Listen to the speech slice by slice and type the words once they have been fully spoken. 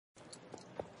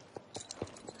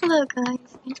Hello guys,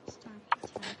 it's Storm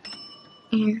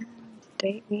and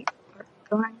today we are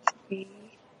going to be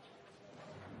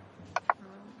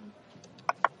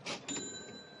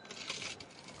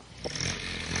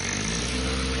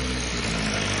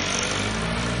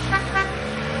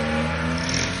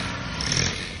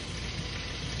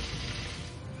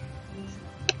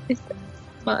is that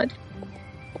mud?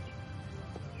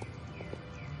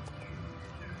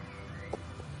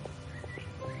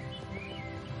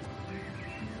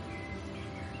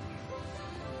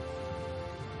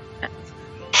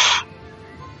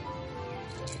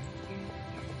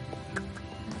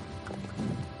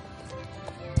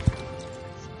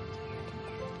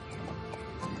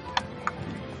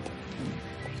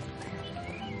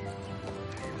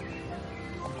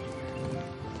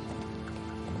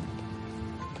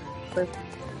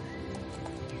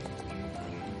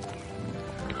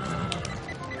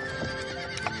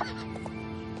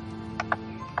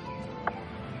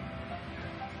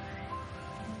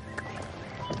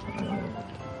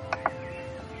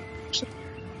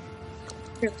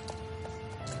 Here.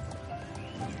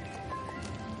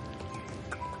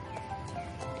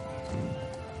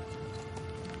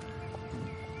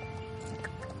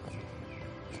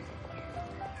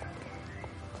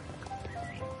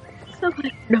 So I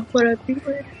don't know what I'm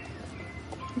doing.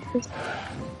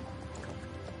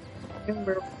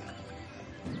 Remember,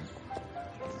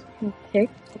 okay.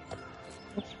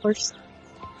 First.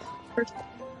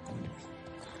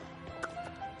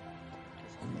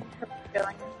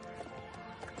 Going.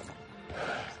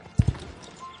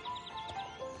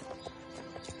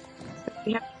 So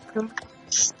we have to go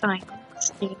Stein.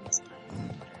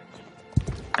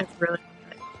 I really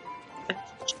like that.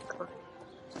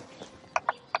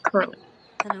 Curly.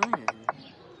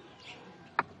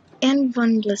 And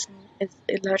one lesson is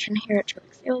a legend here at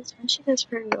Drake Sales when she is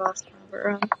very lost one of her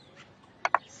own.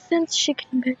 Since she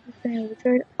came back with family with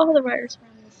her, all the riders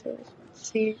around the sailors want to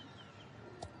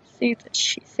see that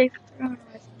she's safe with her own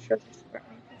eyes and shows her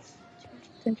department has too much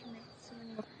attention to so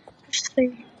many more. I should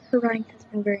say her riding has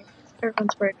been very nice.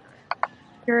 Everyone's worried about her.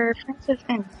 You're friends with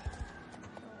Finn.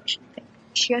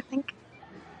 I think.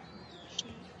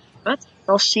 What?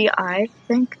 Well, I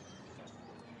think.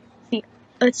 See,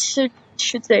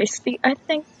 should say, see, I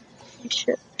think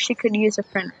she could use a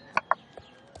friend right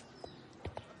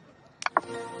now.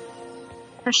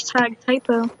 Hashtag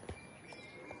typo.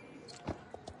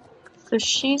 So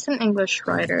she's an English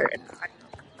writer and I'm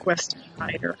a Western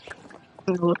writer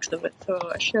from the looks of it, so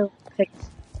I should have picked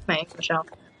my English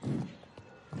outfit.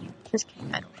 Just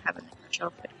kidding, I don't have an English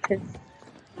outfit because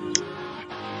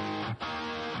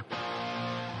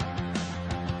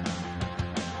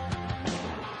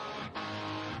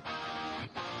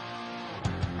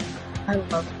I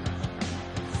love it.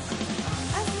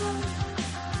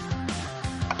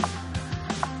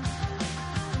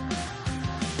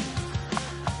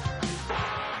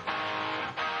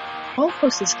 All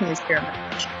horses can use pyramid.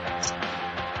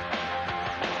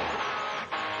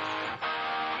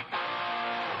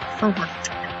 Some horses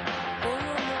can.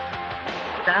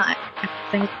 That, I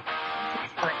think,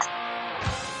 it's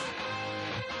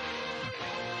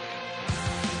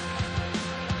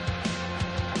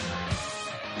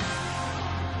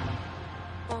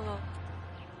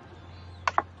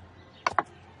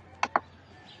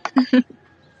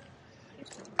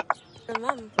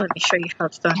Let me show you how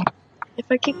it's done. If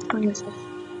I keep telling myself,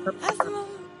 I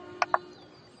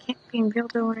can't be in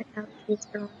Builder when it navigates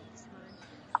around this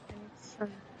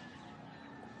line.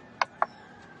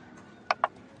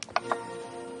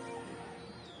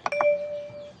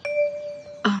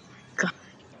 Oh my god.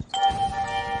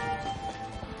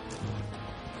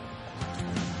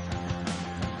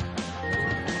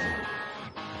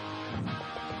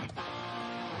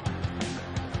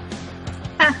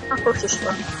 Of course it's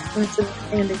fun. It's an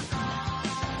Andy.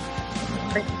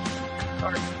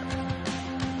 Sorry.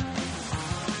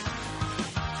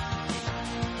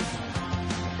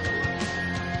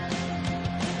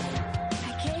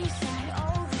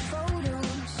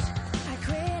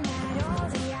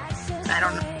 I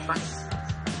don't know if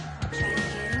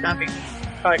it's gonna be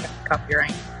probably gonna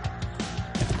copyright.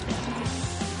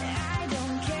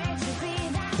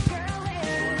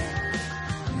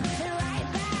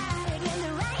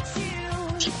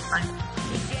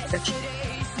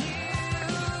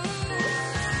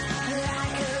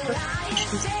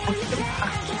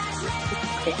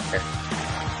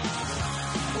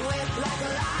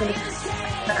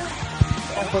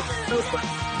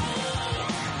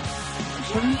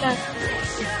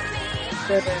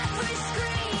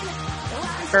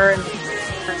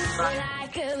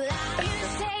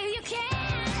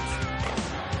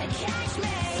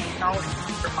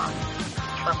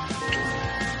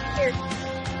 Here,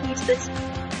 use this.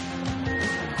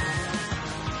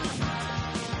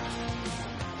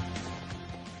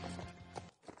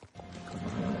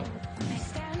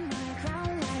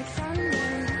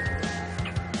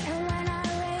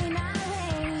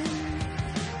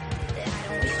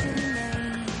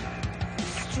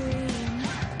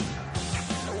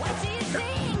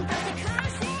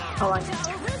 Oh, I need to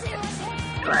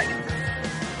dragon.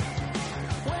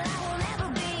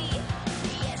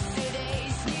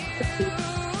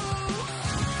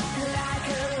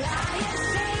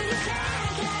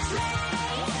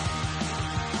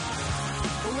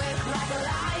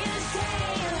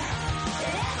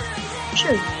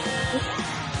 Sure.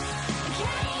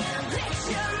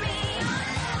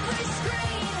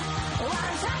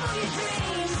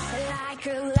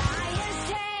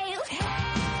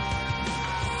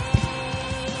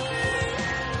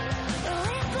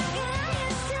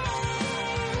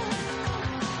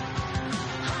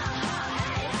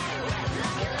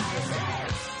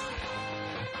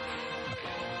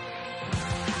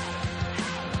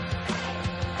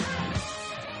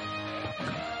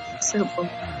 So cool.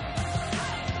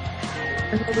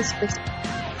 I know this first.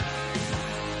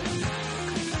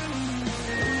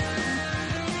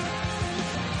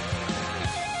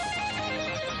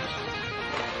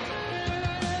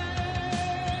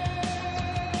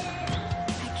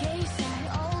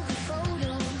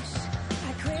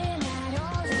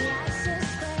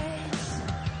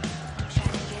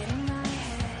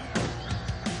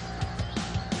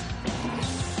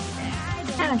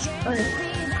 Yes, alright.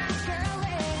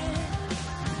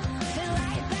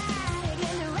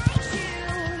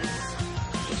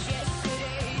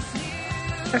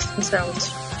 That sounds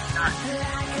not.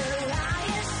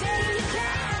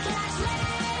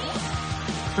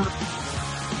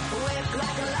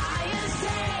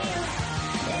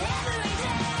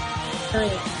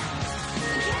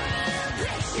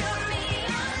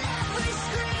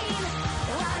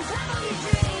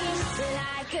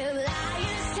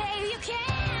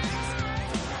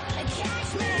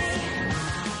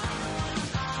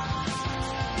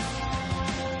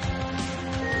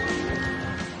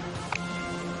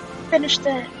 Finish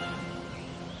that.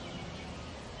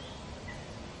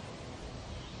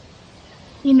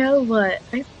 You know what?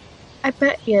 I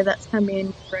bet you that's gonna be a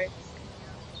new race.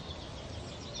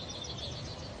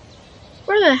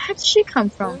 Where the heck did she come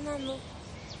from?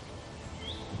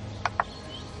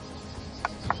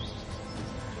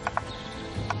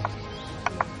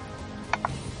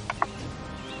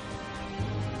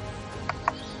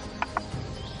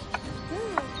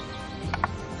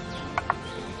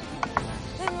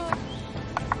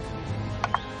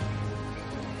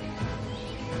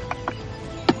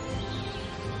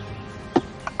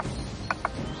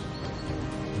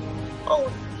 Oh,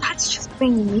 that's just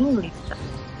being mean, Lisa.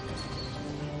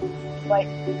 Like,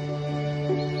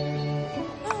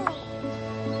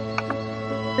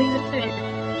 leave it to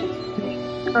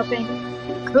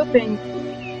Cooping.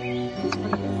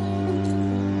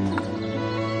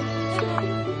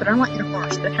 But I want your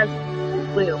horse that has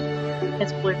blue.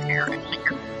 It's blue hair and like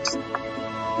your horse.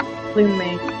 Blue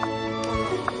mane.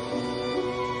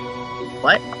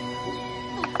 What?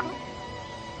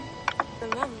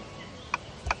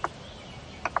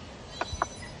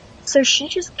 So she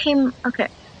just came. Okay.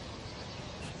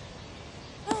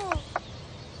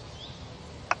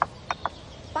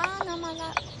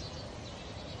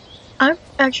 I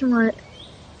actually want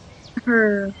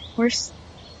her horse.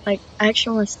 Like, I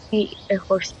actually want to see a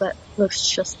horse that looks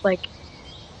just like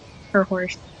her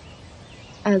horse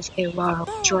as a wild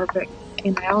Jorvik,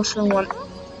 and I also want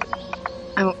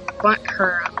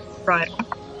her bridle.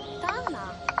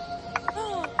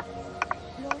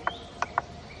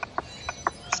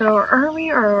 So are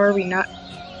we or are we not?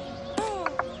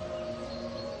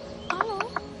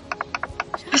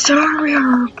 So are we or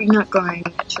are we not going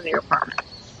to the apartment?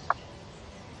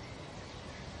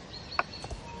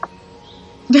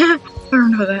 I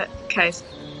don't know that. Guys,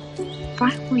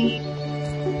 finally,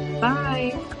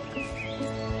 bye.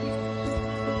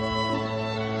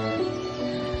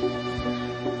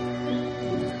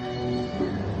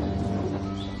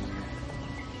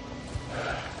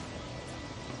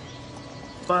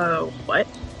 Whoa, what?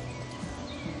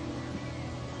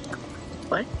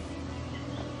 What?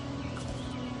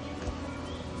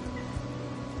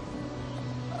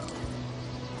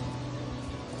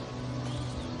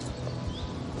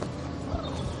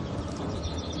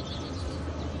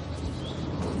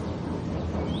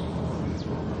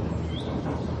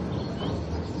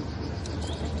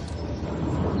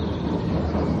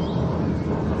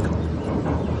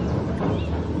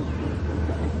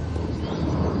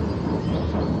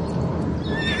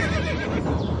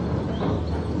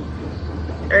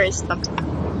 there is something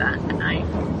like that, and I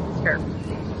sure.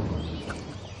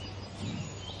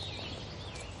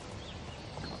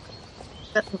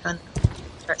 That gun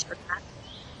starts for that.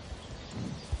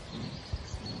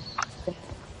 I'm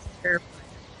terrified.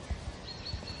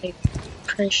 I'm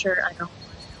pretty sure I don't want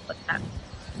to know what that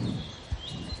means.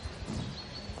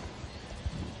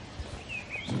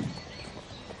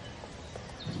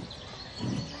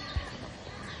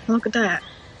 Look at that.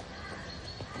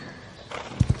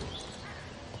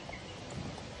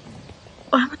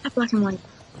 Oh, I want that black and white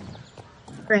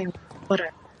frame.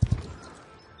 Whatever.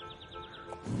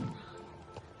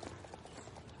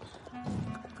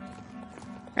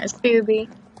 There's Scooby.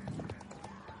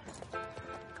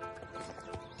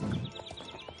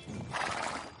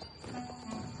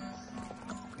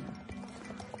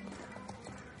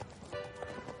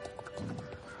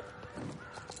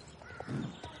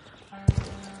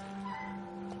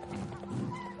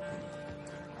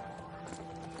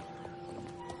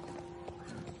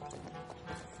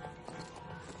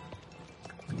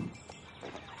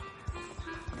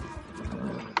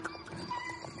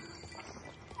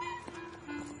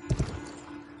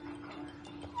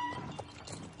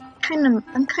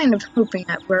 I'm kind of hoping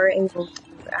that we're able to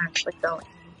actually go in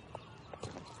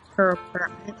her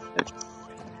apartment, so just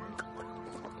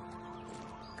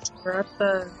explore up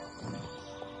the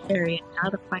area now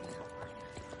to find out.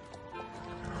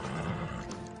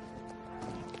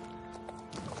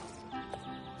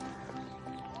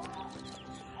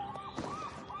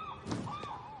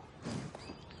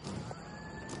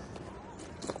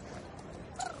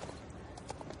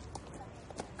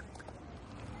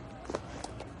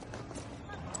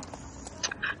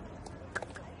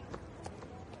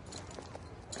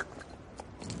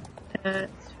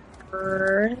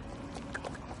 For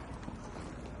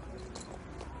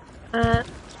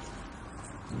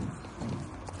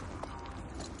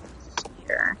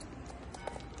here,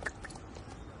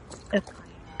 if I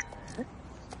could.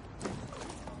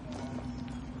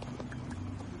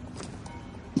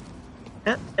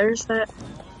 Yep, there's that.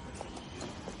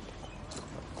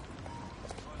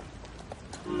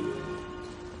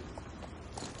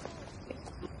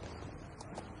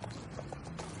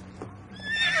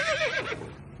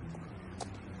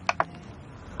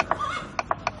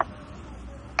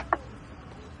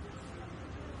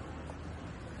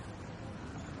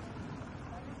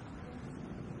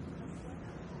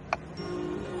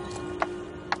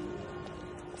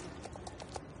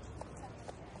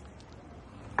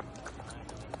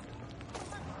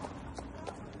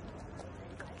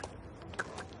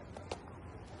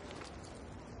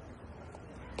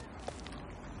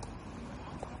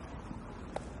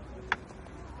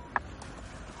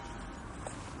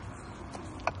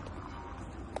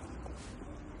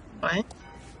 What?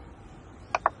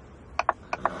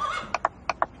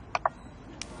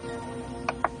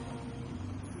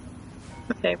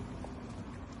 Okay.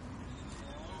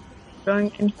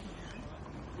 Going in here.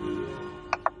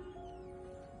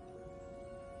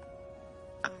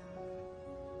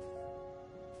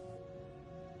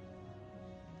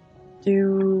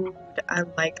 Dude, I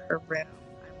like her room.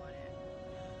 I want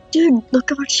it. Dude,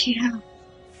 look at what she has.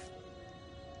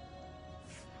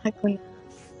 My goodness.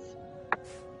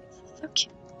 So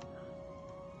cute.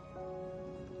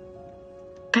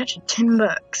 Bet you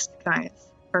 $10, guys.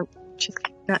 Or just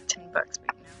not $10, but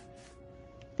you know.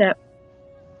 That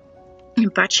I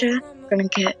betcha we're gonna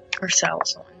get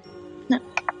ourselves one. No.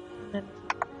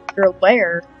 Your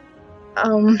lair.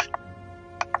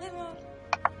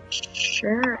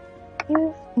 Sure.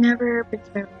 You've never been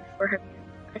to my room before, have you?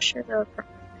 I'm sure the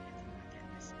apartment may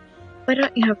have this. Why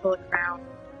don't you have a look around?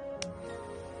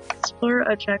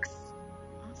 Explore objects.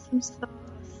 Awesome sauce.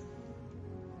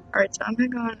 Alright, so I'm gonna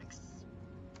go and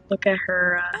look at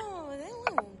her,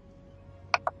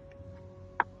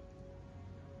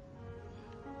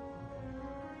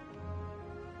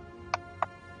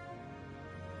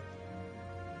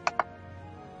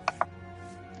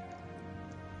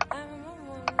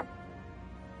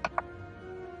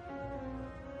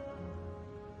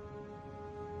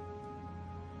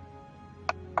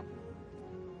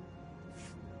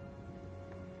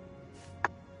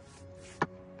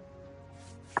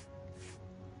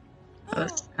 oh,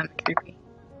 this is kind of creepy.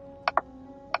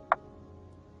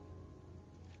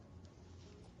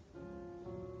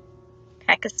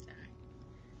 Pakistan.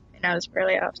 When I was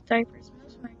barely off diapers,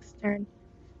 most of my extended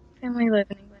family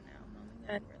lived in England now. Mom and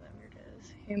Dad were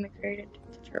languages who immigrated to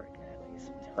Georgia at least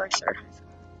until I started high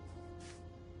school.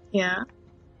 Yeah.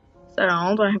 Is that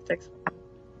all? Do I have to explain?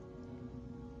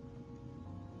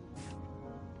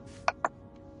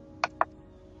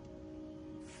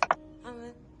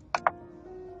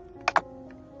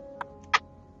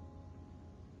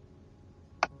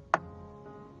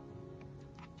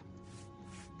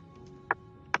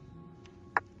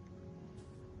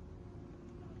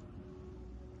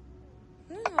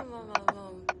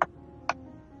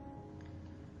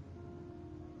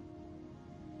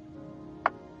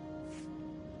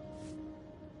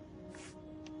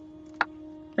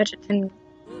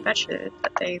 Bet you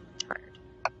that they retired.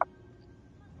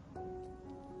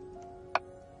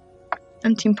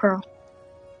 I'm Team Pearl.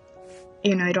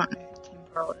 You know, I don't know who Team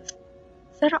Pearl is.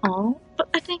 Is that all? But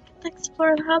I think I'd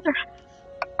explore the other half.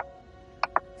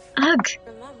 Ugh!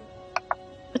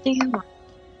 What do you want?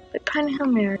 Like Pine Hill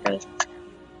Americas.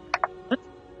 What?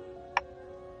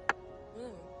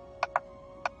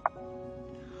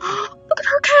 Look at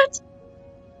her cats!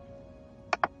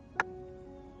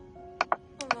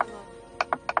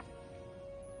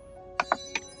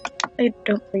 I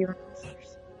don't believe in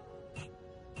monsters.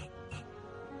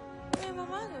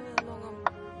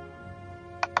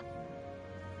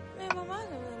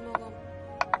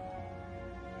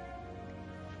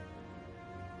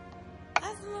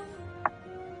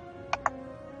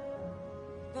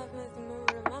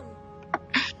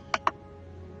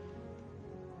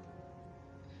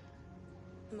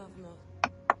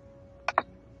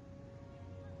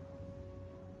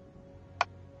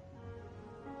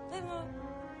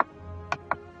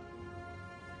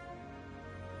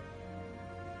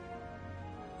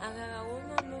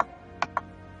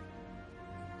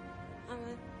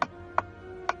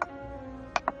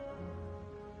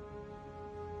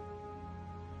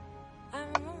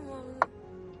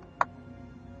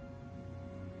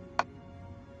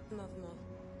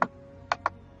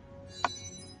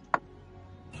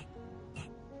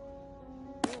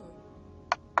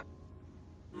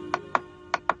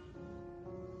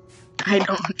 I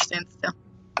don't understand still.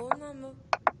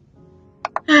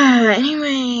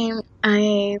 Anyway,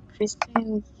 I presume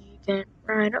you didn't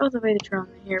ride all the way to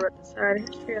Toronto here with the sad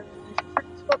history of the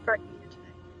friends. What brought you here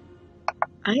today?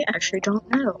 I actually don't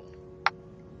know.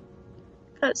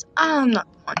 Because I'm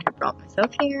not the one who brought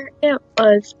myself here. It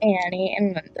was Annie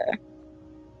and Linda.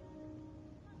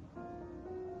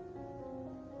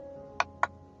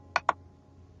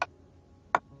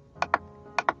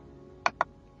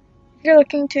 If you're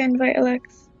looking to invite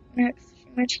Alex next, she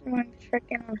mentioned wanting to check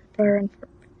in on her daughter and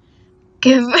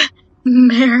give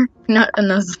Mare not a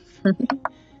nuzzle for me.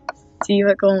 See you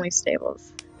at Golden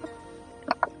Stables.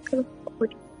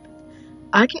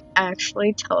 I can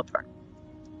actually teleport.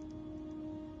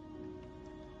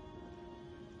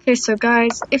 Okay, so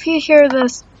guys, if you hear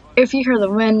this, if you hear the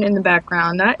wind in the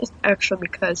background, that is actually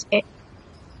because it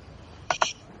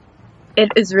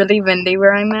is really windy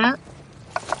where I'm at.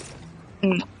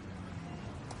 And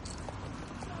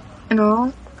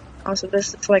all. Also,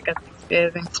 this is like a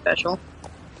Thanksgiving special.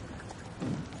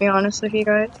 To be honest with you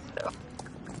guys, so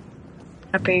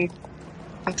happy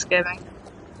Thanksgiving.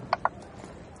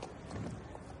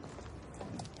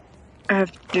 I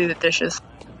have to do the dishes.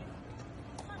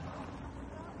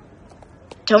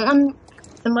 Don't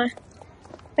somebody.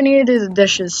 I need to do the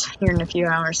dishes here in a few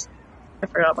hours. I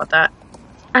forgot about that.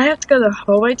 I have to go the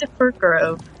whole way to Fir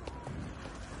Grove.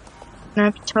 And I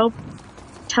have to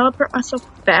teleport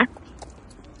myself back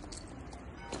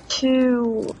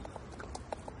to.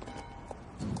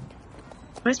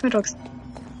 Where's my dog's?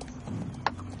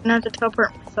 And I have to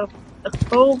teleport myself the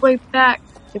whole way back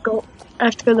to go. I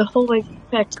have to go the whole way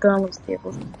back to Golden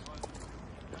Stables.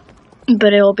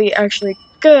 But it will be actually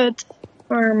good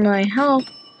for my health.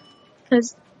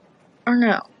 Because, or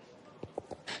no.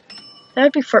 That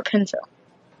would be Fort Pinto.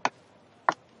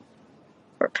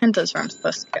 Fort Pinto's where I'm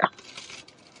supposed to go.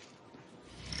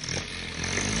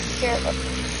 Here, look.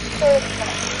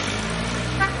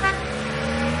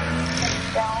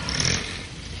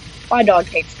 My dog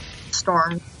hates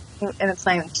storms, and it's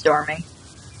not even storming.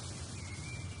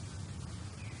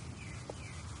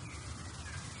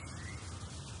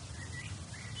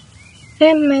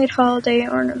 Handmade holiday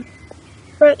ornament.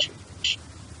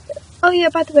 Oh yeah,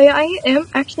 by the way, I am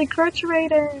actually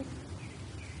graduating.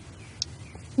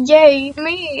 Yay,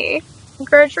 me! I'm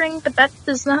graduating, but that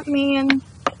does not mean,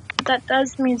 that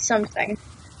does mean something.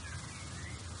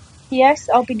 Yes,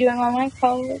 I'll be doing online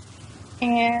college,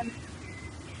 and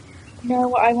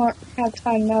no, I won't have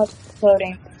time now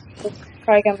uploading. It's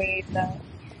probably gonna be the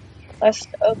last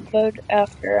upload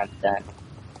after I'm done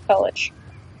college.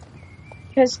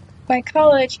 Because my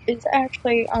college is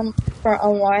actually for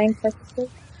online purposes.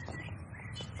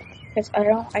 Because I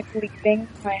don't like leaving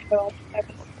my house.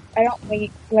 I don't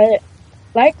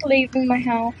like leaving my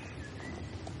house.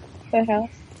 The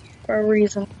house for a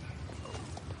reason.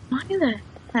 Why the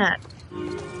heck?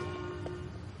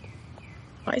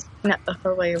 Why is it not the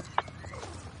whole way?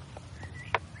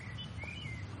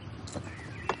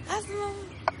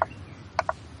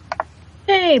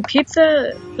 Hey,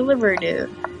 pizza delivery dude.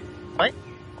 What?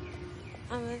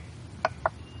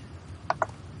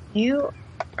 You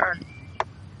are.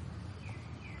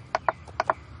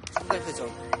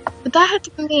 But that had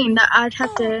to mean that I'd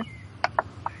have to.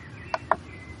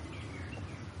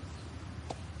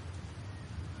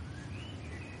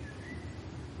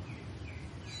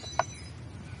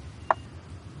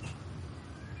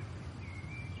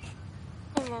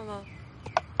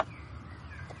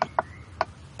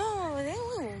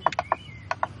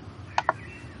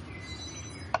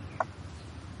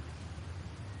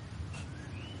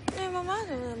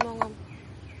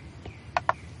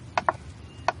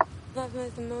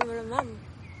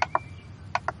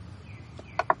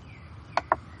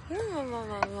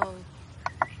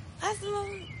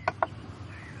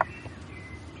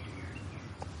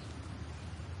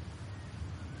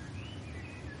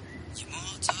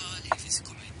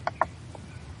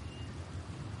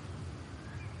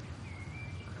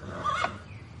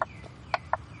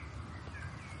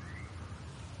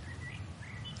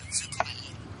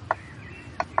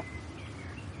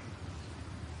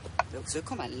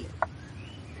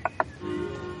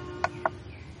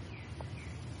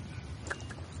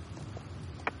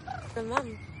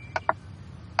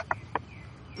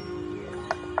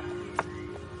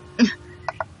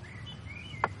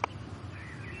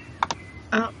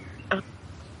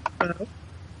 Oh.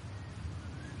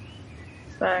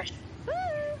 Slash.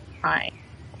 Hi.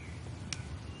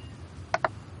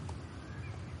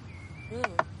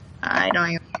 I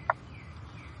don't even.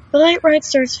 The light ride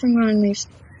starts from on these.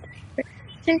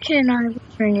 Tinkin and I will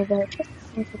turn you there just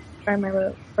as soon as I can find my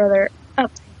little brother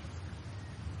up.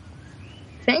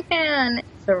 Tinkin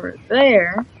is over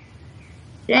there.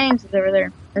 James is over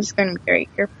there. This is going to be great.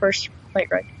 Your first light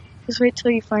ride. Just wait till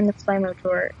you find the Flymo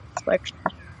door selection.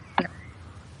 No.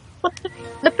 What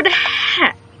the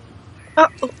heck? Oh,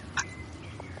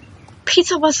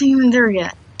 pizza wasn't even there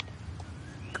yet.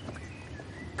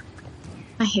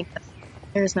 I hate this.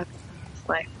 There's no pizza in this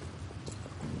life.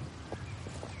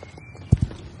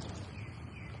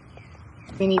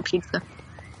 We need pizza.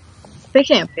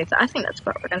 Speaking of pizza, I think that's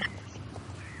what we're gonna have.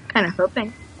 Kind of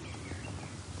hoping.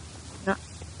 No.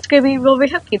 Scooby, will we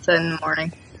have pizza in the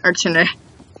morning? Or today?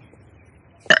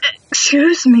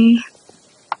 Excuse me.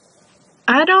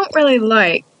 I don't really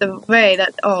like the way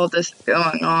that all this is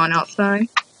going on outside.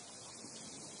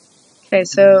 Okay,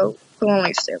 so we'll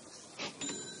only stay.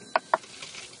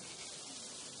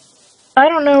 I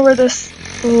don't know where this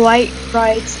light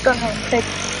ride's gonna take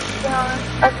us.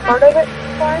 I've heard of it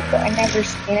before, but I've never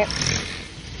seen it.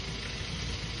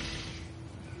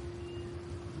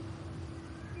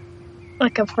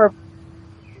 Like, I've heard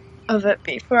of it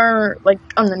before, like,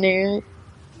 on the news,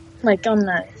 like, on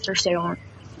the Thursday on.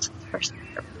 This is the first time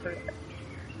I've ever heard of it.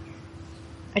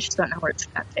 I just don't know where it's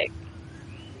gonna take.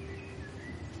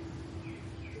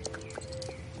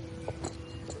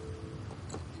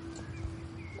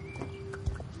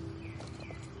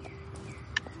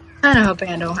 Kinda hoping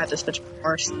I don't have to switch my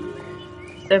horse.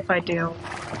 So if I do.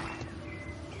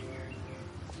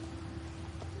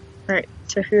 Right,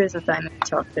 so who is it that I need to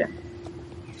talk to?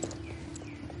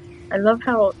 I love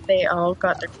how they all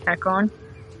got their tech on.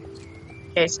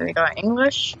 Okay, so we got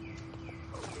English.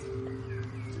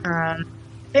 If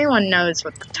anyone knows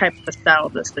what type of saddle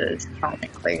this is, tell me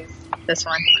please. This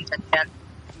one, 10.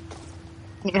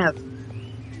 You have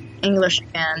English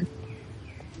again.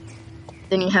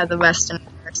 Then you have the Western.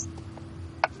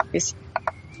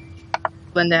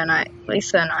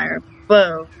 Lisa and I are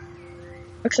both.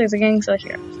 Looks like the gang's out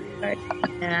here.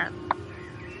 Yeah.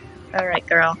 Alright,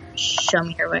 girl. Show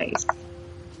me your ways.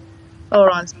 Hold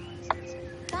on.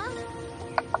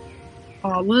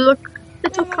 Oh, look.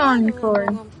 Little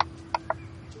Concord.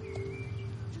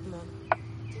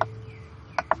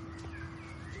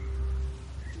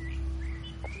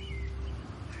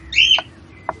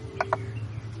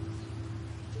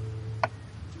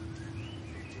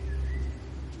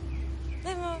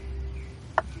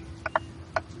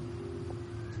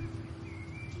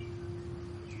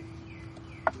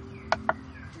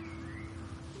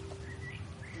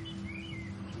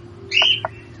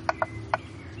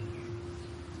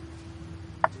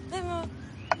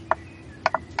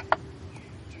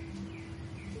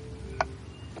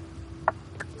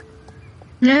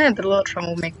 Yeah, the little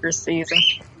troublemaker season.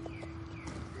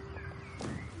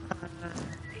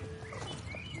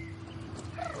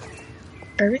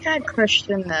 Are we gonna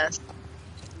question this?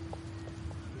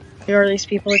 Who are these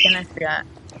people again? I forgot.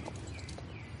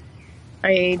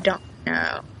 I don't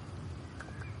know.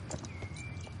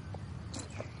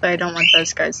 But I don't want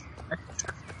those guys.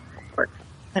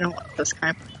 I don't want those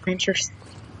kind of creatures.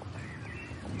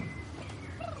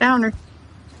 Downer.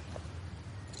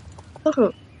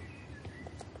 Oh.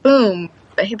 Boom.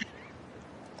 baby.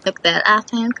 Look at that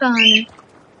left-hand corner.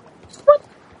 What?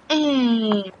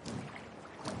 And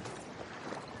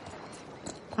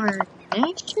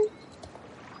coordination?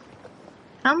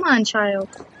 Come on, child.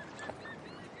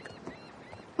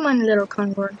 Come on, little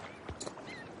Concord.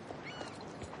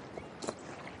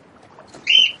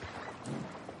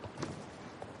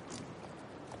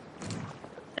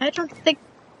 I don't think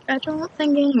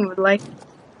anyone would like to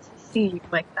see you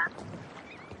like that.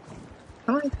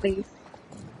 Come on, please.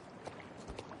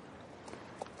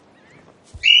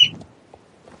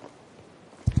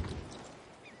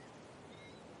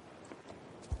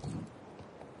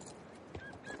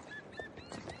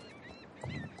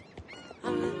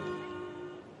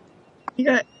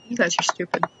 You guys are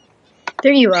stupid.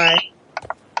 There you are.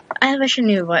 I wish I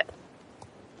knew what.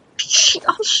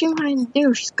 All she wanted to do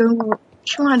was go.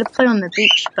 She wanted to play on the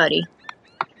beach, buddy.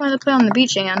 She wanted to play on the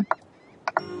beach, Anne.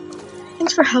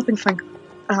 Thanks for helping, Frank.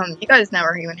 You guys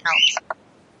never even helped.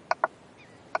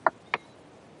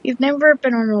 You've never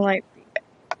been on a light.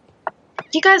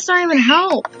 You guys don't even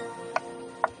help.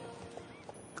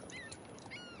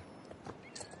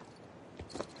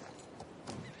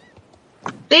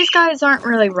 These guys aren't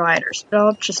really riders, but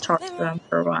I'll just talk to them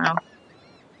for a while.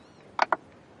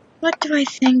 What do I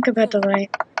think about the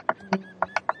light?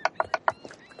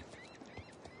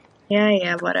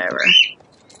 Yeah, whatever.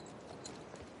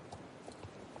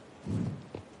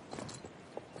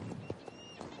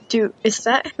 Dude, is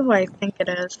that who I think it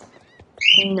is?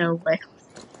 No way.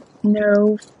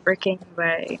 No freaking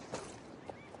way.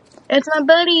 It's my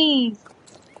buddies!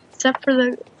 Except for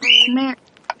the mare.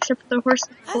 Except for the horse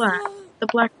is black. The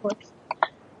black horse.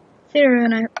 Sarah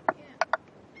and I.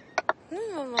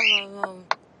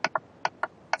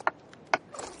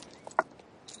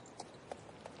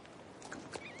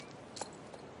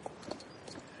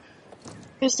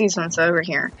 Here's these ones over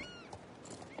here.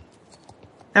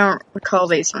 I don't recall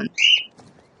these ones.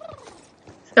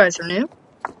 These guys are new.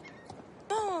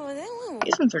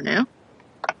 These ones are new.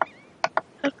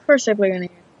 Of course I believe in you.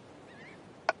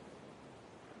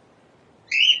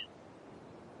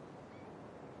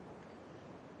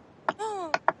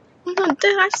 Oh,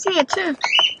 dude, I've seen it too.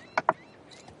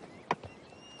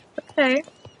 Okay.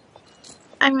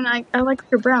 I mean, I like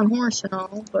your brown horse and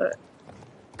all, but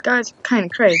the guy's kind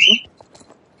of crazy.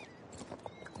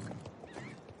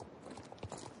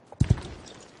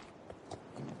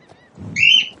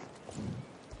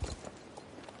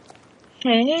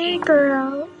 Hey,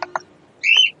 girl.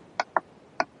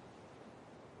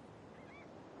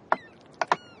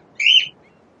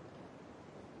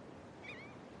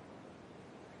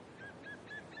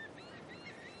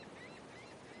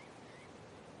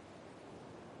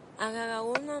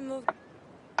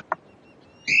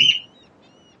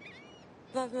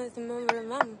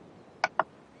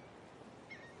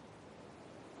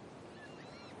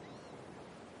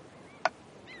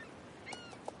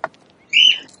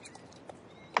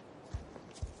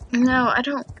 No, I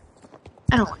don't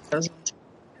like those ones.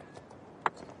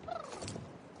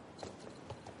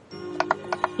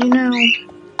 You know,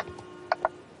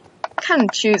 kind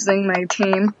of choosing my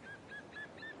team.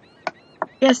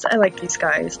 Yes, I like these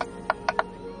guys.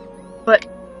 But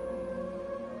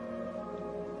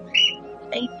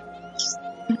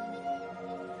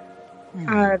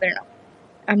they're not.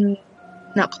 I'm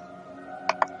not.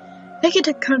 Thank you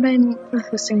to Carmen for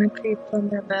hosting my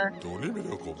pre-planned member.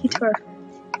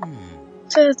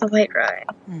 So is the light ride.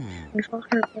 We follow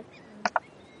her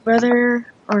whether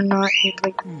or not you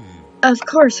believe. Of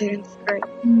course it is great.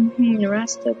 The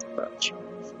rest of the world.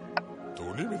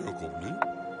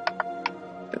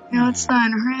 Now it's not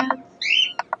in her head.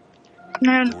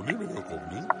 No.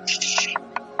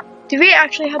 Do we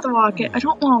actually have to walk it? I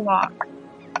don't want to walk.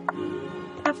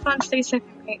 Have fun, stay safe,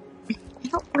 mate. I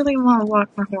don't really want to walk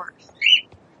my horse.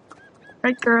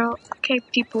 Right, girl? Okay,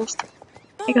 peoples.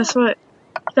 Hey, guess what?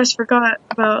 You guys forgot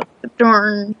about the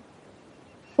darn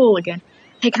fool again.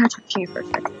 Hey, can I talk to you for a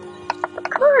second? Of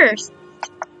course!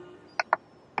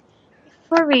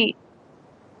 Before we...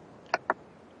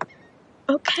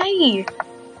 Okay!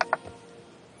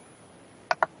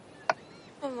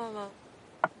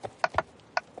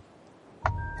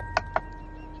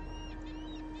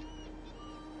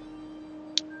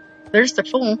 There's the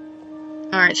fool.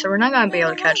 Alright, so we're not gonna be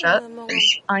able to catch up,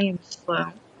 because I am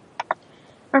slow.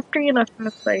 After you left my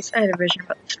place, I had a vision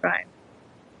about the sky.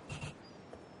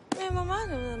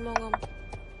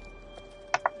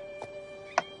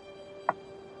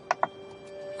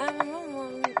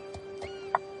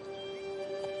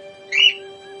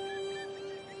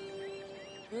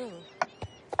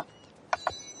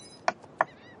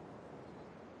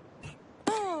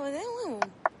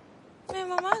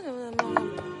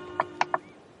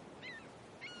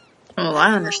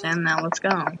 I understand now. Let's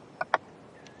go.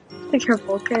 Be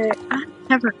careful, okay? I'm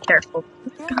never careful.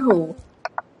 Let's go.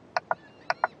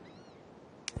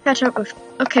 Catch up with...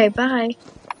 Okay, bye.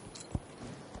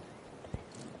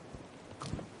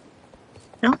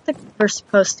 I don't think we're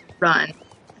supposed to run.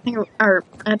 I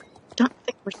don't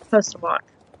think we're supposed to walk.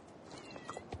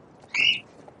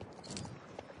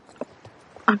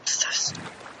 I'm so stupid.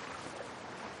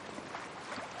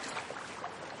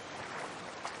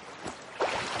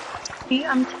 See,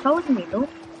 I'm telling you.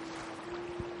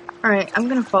 Alright, I'm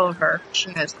gonna follow her.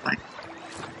 She knows the way.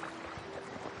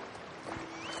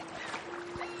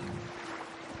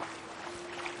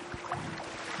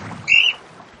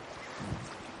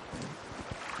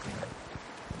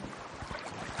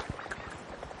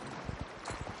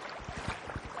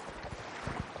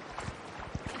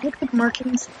 Look at the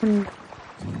markings and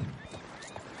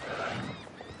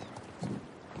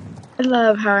I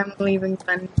love how I'm leaving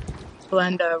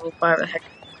Glenda with whatever the heck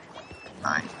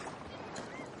fine.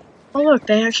 Oh look,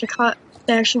 they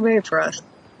actually waited for us.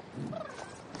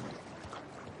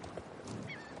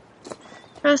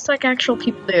 Just like actual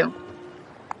people do.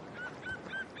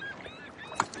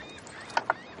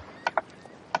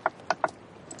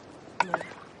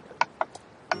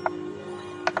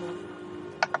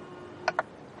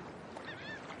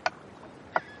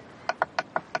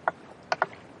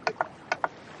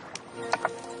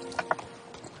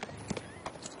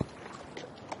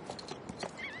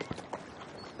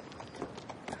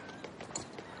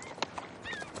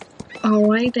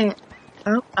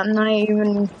 Oh, I'm not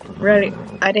even ready.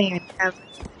 I didn't even have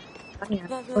it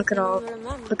yet. Look at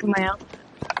my outfit.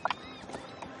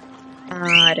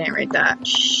 I didn't read that.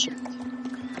 Shoot.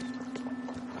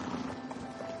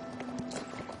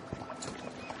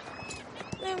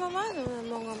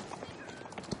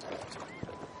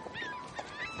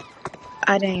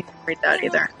 I didn't even read that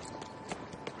either.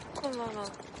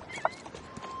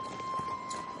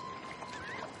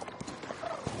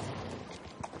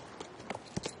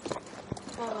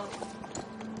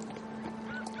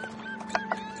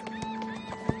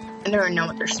 I never know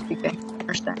what they're speaking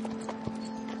or saying.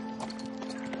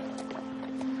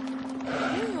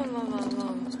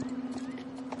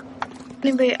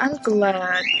 Anyway, I'm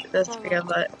glad this video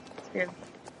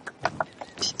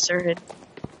started.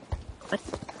 What?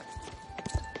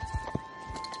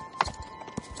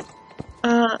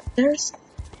 There's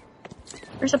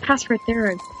a path right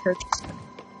there.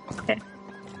 Okay.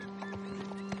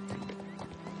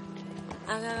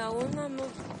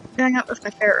 Going out with my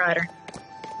ferret rider.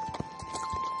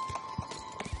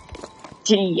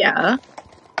 Yeah,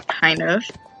 kind of.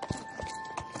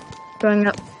 Going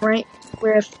up right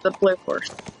with the blue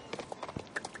horse.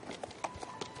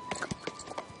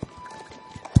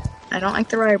 I don't like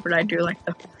the rider, but I do like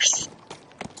the horse.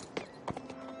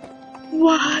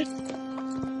 What?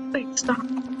 Wait, stop.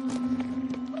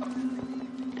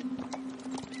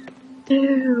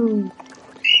 Dude.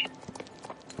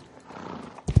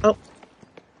 Oh.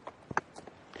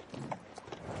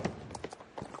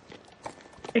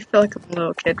 I feel like I'm a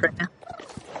little kid right now.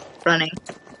 Running.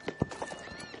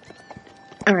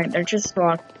 Alright, they're just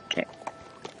walking. Okay.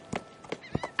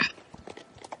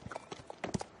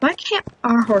 Why can't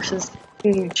our horses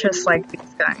be just like these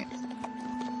guys?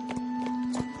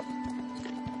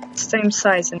 Same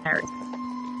size and everything.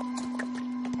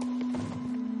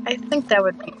 I think that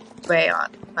would be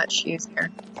much easier.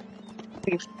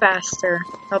 Be faster.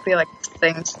 They'll be like the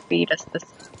same speed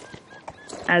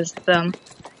as them.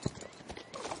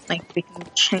 Like we can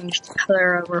change the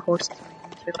color of our horses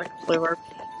into like blue or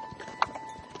pink.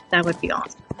 That would be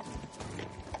awesome.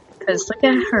 Because look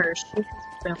at her, she has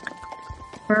blue.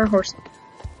 Her horse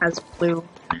has blue.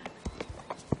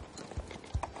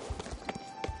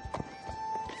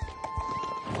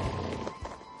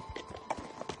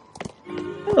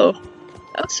 Oh,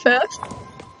 that was fast.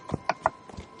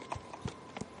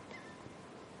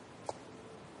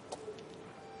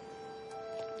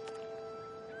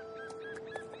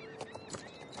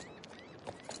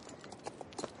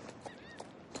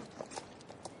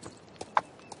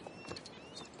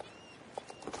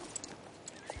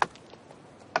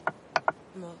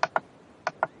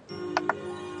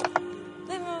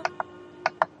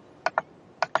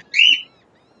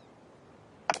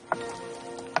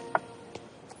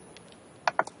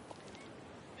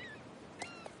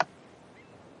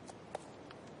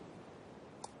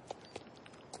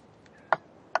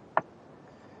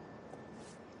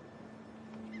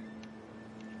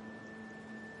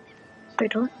 I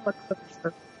don't know what colors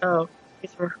are. Oh,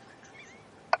 these were.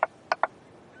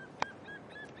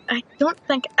 I don't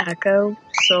think Echo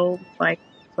sold like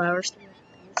flowers to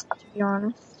these, to be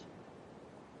honest.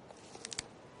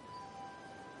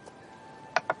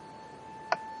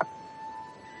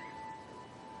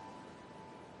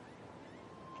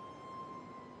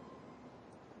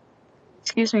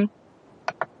 Excuse me.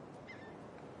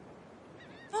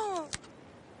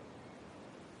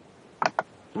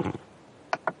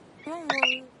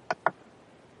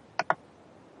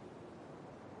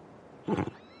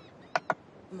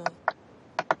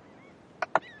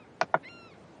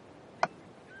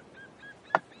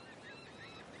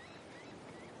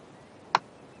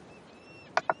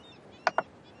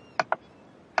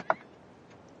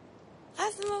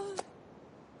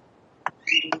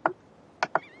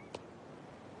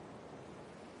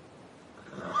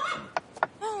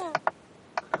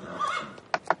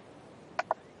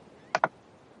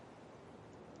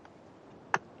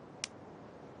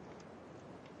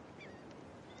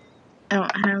 I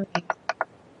don't have any.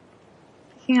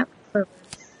 Picking up clovers.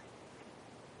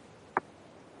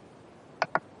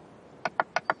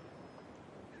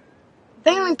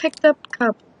 They only picked up a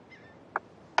couple.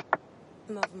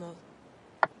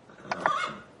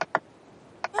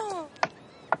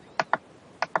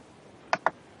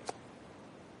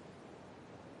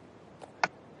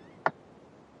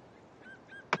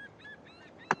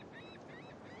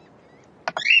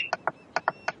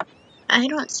 I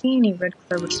don't see any red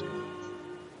clovers.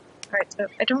 Alright, so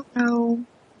I don't know.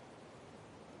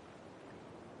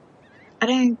 I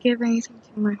didn't give anything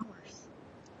to my horse.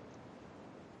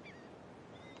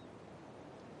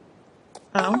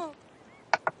 Oh?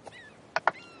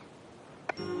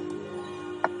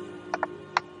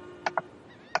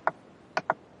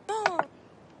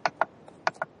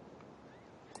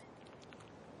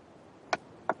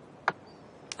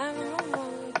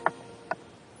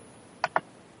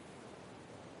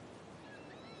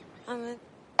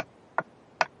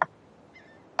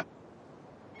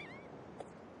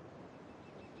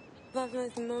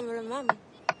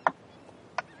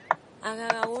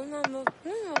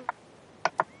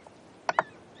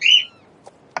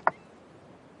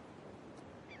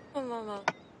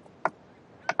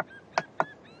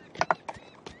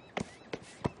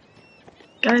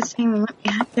 Guys didn't even let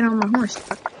me get on my horse.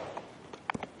 At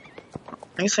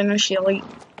least I know she'll eat.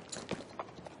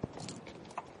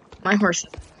 My horse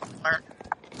isn't learn.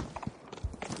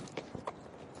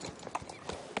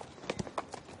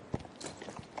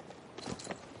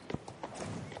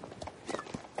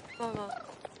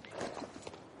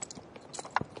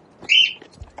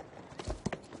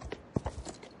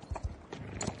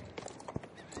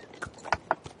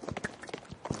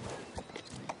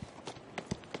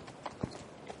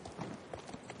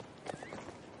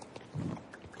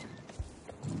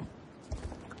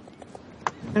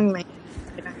 Anyway,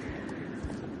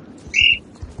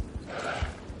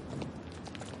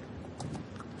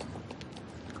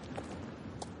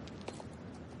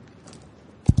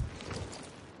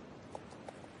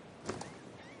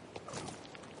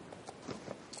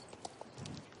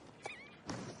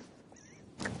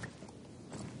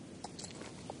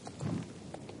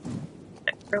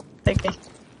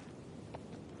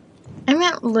 I'm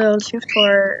a little too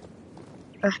far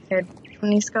ahead from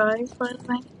these guys, by the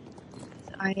way.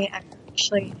 I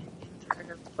actually am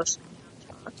tired of listening to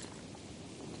them talk.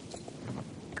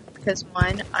 Because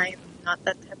one, I'm not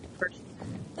that type of person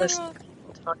to listen to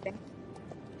people talking.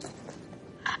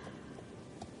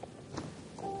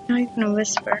 Not even a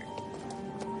whisper.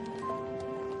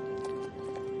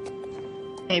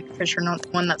 Hey, because you're not the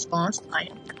one that's lost, I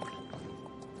am.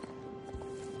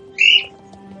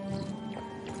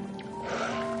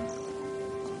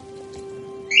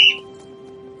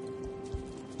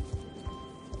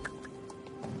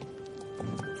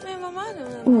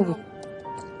 Ooh.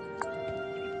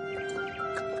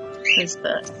 What is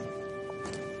this?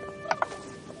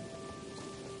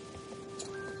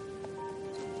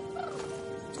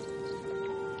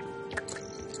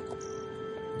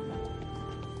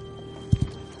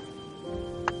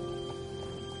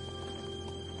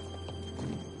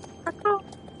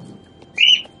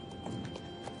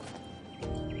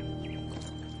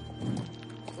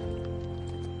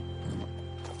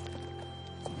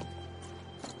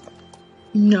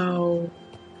 No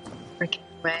freaking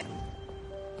way.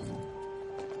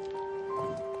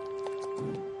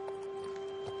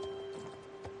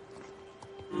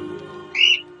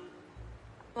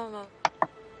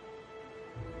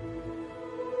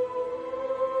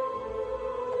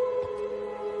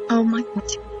 Oh my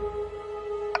goodness.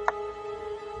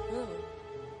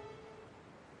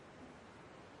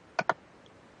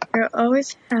 You're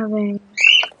always having...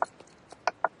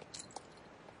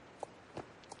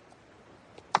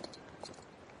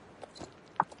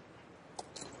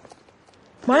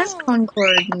 Why is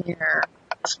Concord near?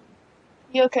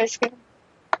 You okay, Skip?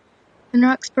 The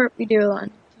next part we do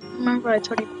on. Remember I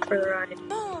told you before the ride?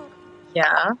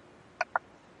 Yeah.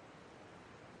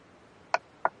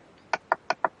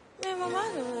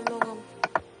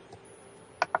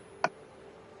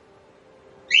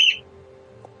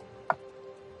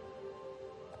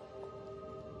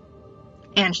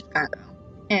 And she's gonna go.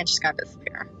 And she's gonna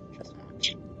disappear. Just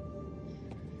watch.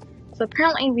 So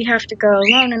apparently we have to go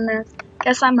alone in this.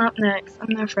 Guess I'm up next. I'm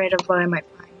not afraid of what I might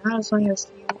find. Not as long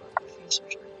as you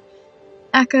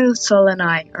Echo, Sol, and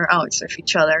I are always with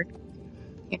each other.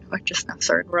 You know, I just now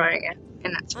started writing it.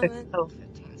 And that's level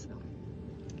 15, so.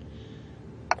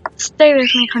 Stay with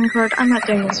me, Concord. I'm not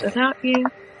doing this without you.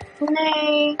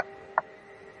 Nay.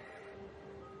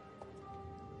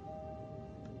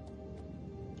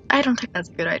 I don't think that's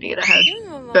a good idea to have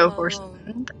both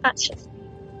horsemen, but that's just me.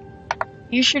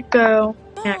 You should go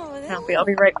next, Penelope. I'll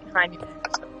be right behind you,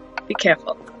 so be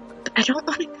careful. But I don't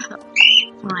want to go.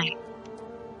 Fine.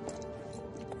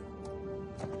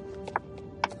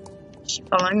 She's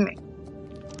following me.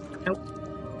 Nope.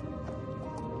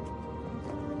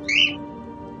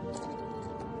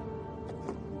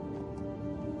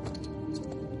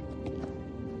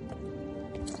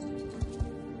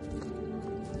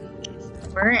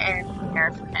 We're in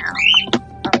here for now.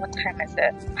 What time is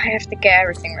it? I have to get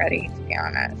everything ready, to be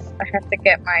honest. I have to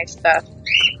get my stuff.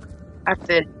 I have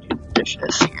to do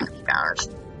dishes in a few hours.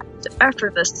 So after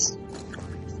this,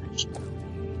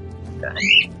 good.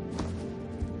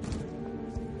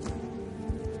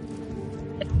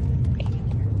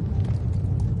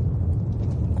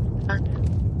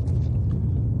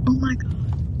 Oh my god.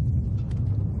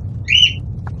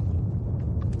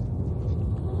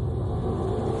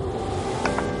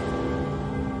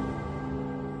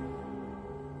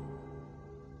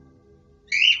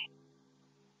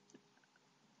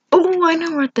 Oh, I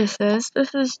know what this is.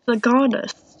 This is the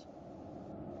goddess.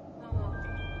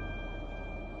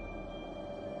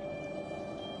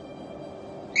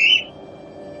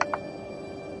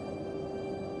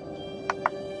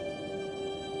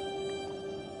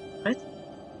 What?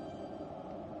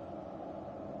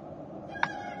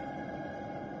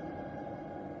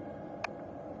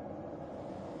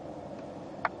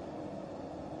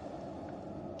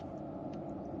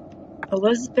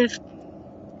 Elizabeth.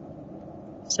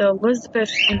 So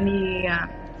Elizabeth and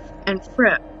and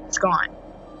Fripp is gone.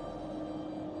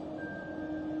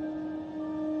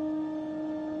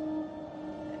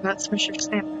 And that's Mr.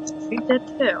 Sanders. He did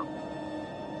too.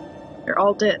 They're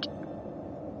all dead.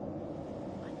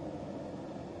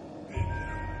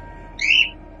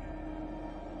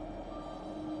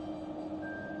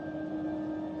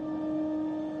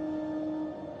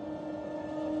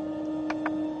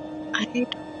 I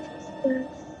don't trust this.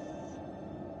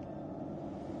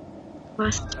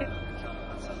 Last two.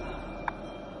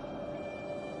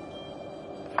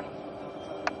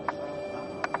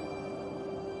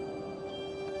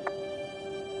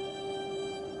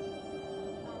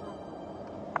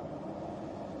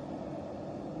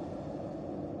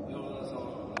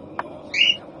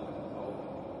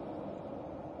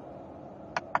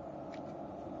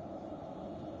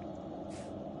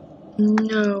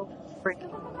 No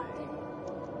freaking way.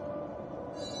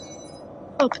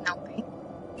 Oh, Penelope.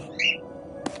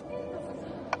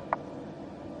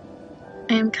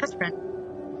 I am Catherine.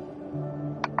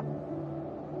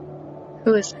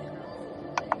 Who is it?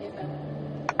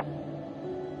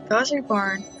 Gods are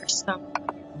born for some.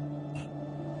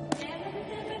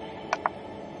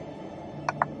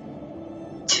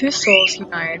 Two souls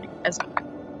united as one.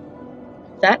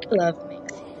 That love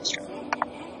makes you strong.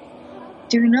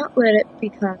 Do not let it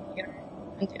become your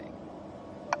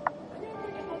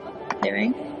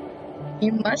undoing.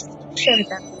 You must show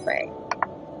them the way.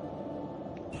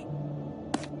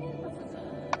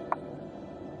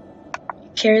 You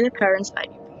carry the power inside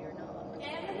you, but you're not alone.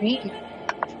 Me,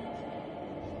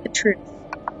 the truth.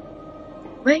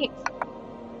 Wait.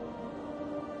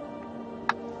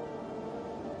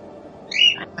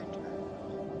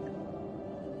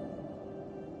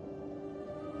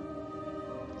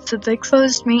 So they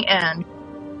closed me in.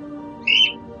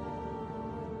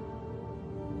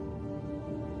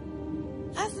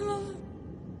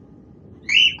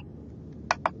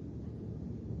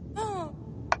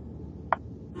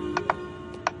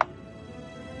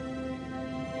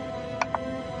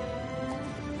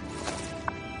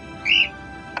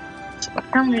 So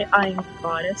apparently I am the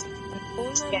goddess in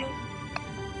this game.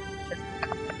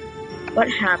 What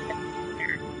happened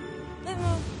there?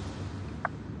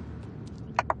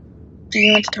 Do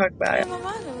you want to talk about it? What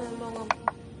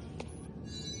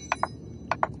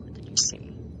did you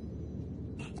see?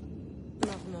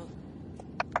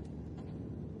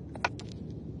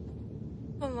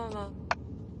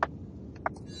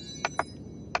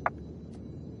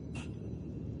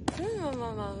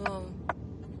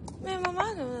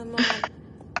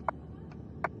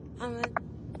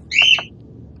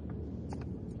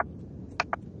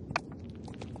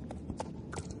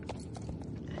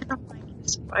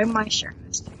 Why am I sharing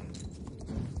this to you?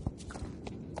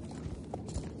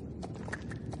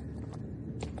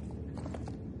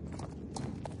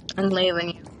 I'm leaving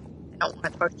you. I don't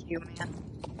want to talk to you, man.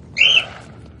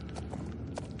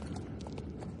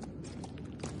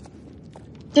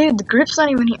 Dude, the grip's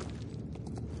not even here.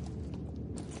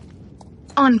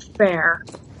 Unfair.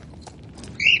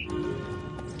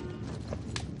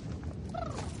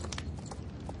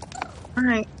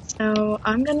 Alright, so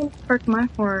I'm gonna park my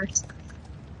horse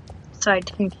beside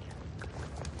Tinky.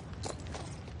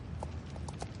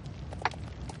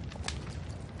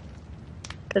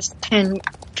 Because Tin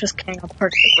just can't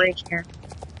park it right here.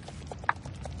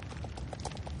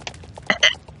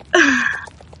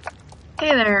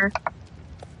 Hey there.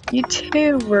 You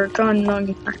two were gone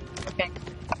long time. Okay.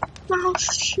 Well,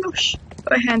 shush.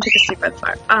 Go ahead and take a seat by the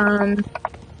fire.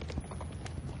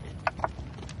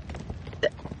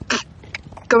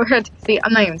 Go ahead, take a seat.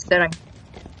 I'm not even sitting.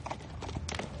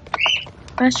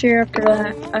 Last year after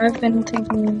that, I've been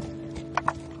thinking,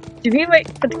 do we wait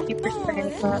for the keeper's train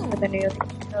to come out for the new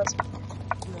leader?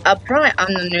 Probably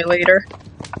I'm the new leader.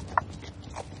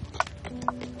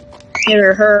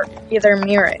 Either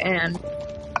me or Anne.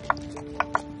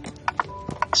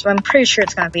 So I'm pretty sure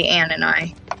it's gonna be Anne and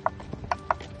I.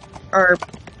 Or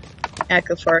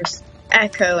Echo first.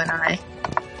 Echo and I.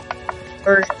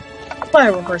 Or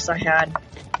whatever horse I had.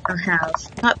 Or have.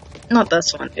 Not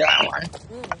this one, the other one.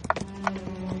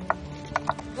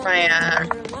 My,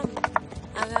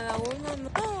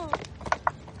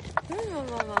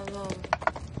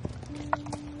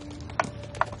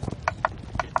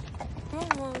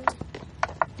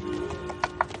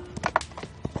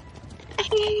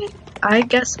 I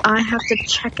guess I have to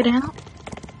check it out.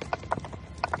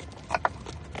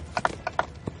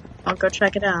 I'll go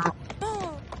check it out.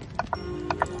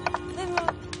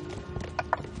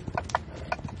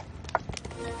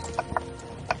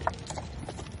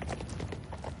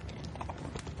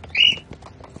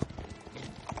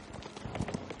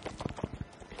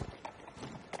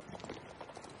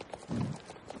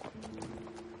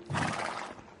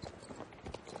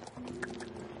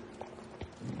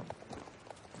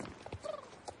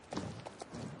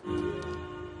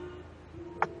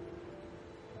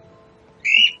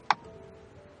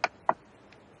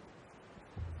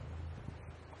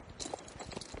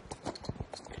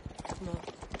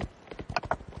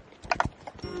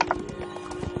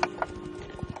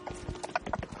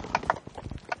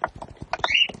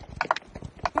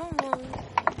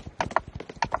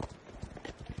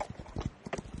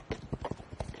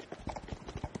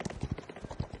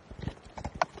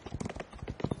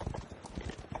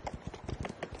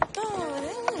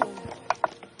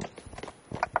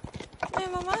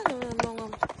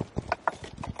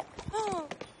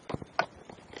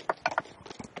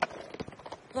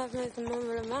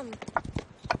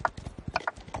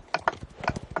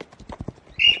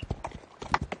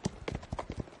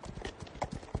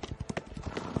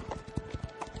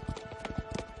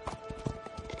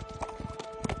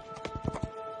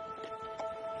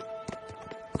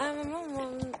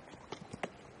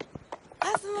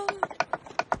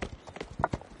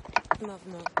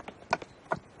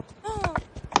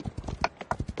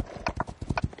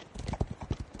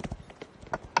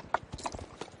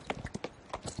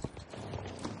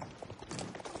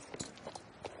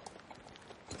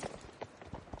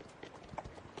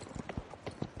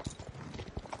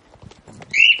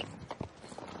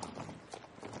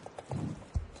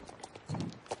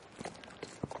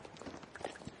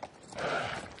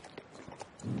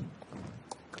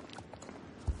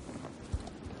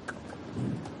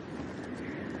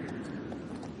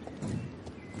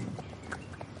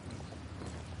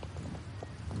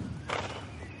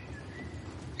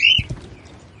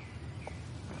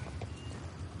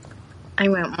 I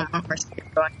wouldn't want my horse to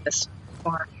keep going this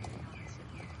far.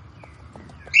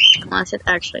 Unless it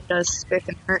actually does spook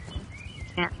and hurt me. I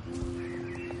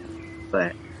can't.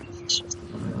 But it's just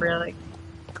really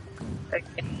like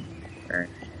hurt.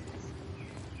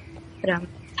 But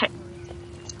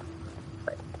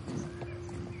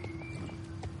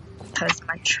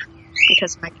technically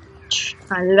because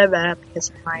I love it because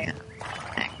of my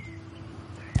thing.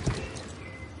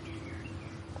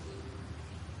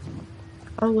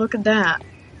 Oh, look at that.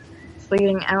 It's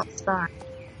leading outside.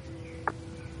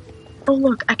 Oh,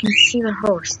 look, I can see the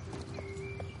horse.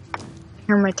 I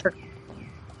hear my turkey.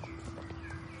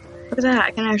 Look at that, I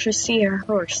can actually see her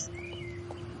horse.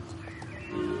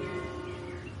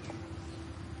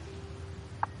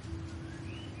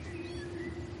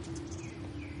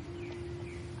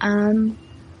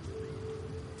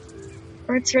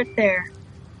 Bird's right there.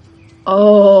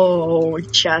 Oh,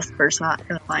 Jasper's not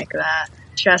gonna like that.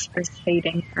 Jasper's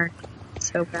hating her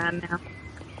so bad now.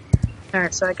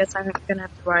 Alright, so I guess I'm gonna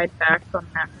have to ride back on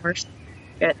that horse to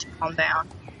get to calm down.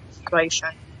 Situation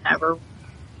never.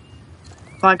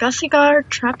 Well, I guess he got her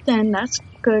trapped in. That's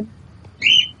good.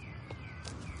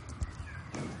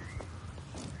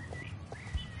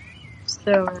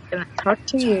 So I'm gonna talk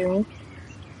to you.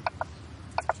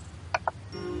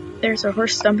 There's a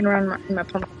horse stumping around in my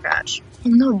pumpkin patch. Oh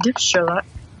no, dip Sherlock.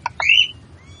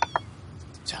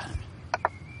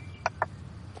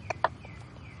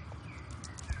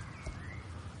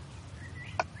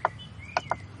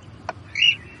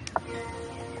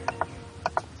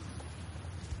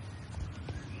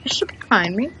 Is she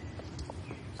behind me?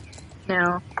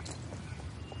 No.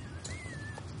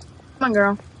 Come on,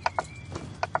 girl.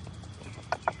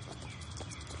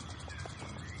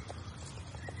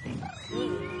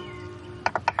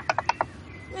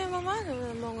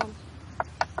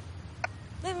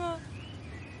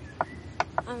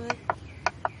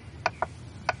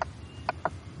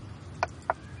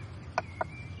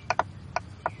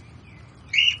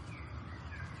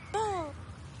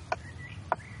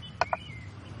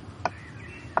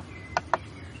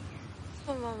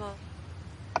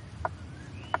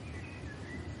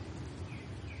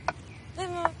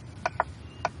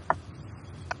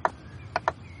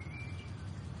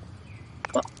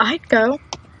 Well, I'd go.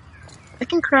 I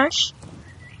can crush.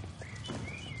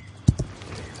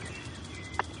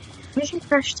 We can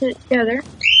crush together.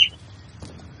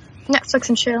 Netflix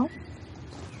and chill.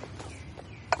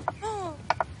 Come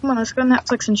on, let's go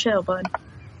Netflix and chill, bud.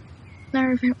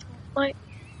 Never eventful flight.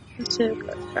 That's so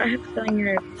good. I have a feeling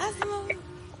you're.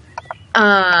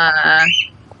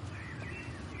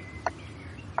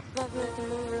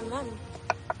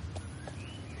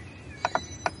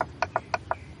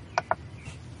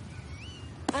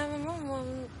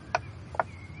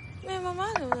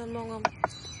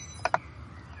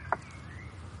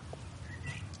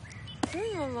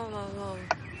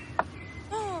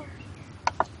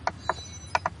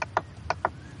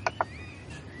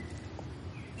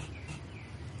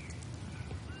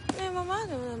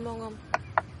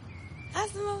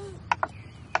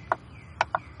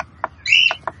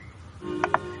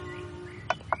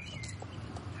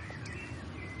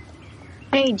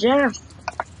 Hey, Jeff.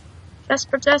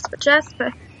 Jasper.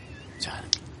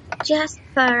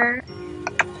 Jasper.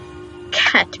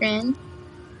 Catherine.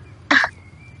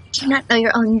 Do you not know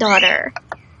your own daughter?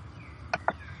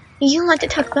 You want to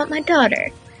talk about my daughter?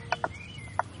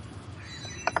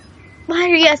 Why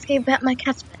are you asking about my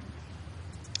husband?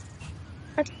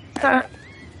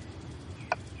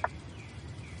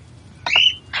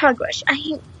 Hogwash, I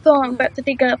ain't going back to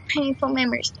dig up painful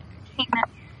memories to entertain.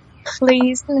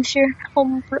 Please, Monsieur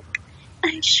Holbrook,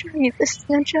 I assure you this is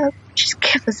no joke. Just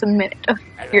give us a minute of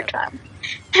your time,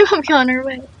 and we'll be on our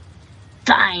way.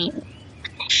 Fine.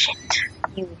 Shit.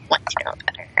 You want to know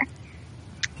better.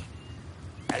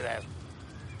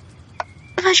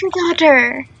 About your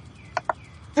daughter.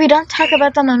 If we don't talk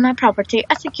about them on my property,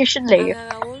 I think you should leave.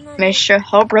 Monsieur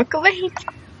Holbrook, wait.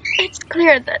 It's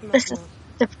clear that this is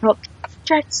difficult.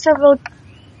 Several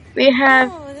we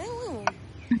have.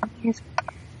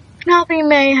 Penelope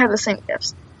may have the same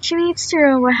gifts. She needs to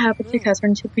know what happened to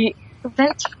Catherine to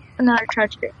prevent another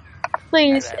tragedy.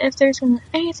 Please, if there's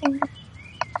anything.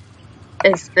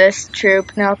 Is this true,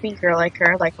 Penelope? You're like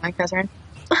her, like my Catherine?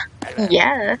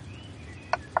 Yeah.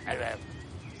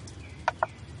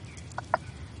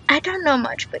 I don't know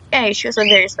much, but yeah, she was a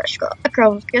very special girl. A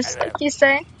girl with gifts, like you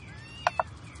say.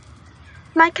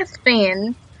 My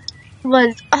Catherine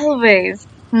was always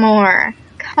more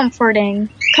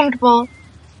comfortable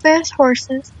with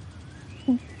horses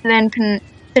than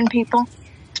people.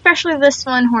 Especially this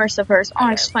one horse of hers,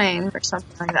 Onyx Flame, or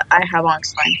something like that. I have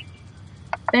Onyx Flame.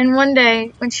 Then one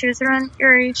day, when she was around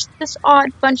your age, this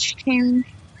odd bunch came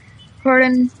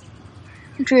toward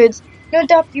druids. No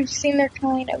doubt you've seen their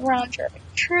kind around your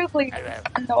true believers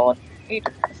in the old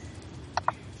ages.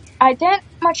 I didn't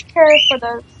much care for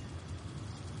those.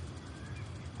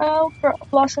 Oh, girl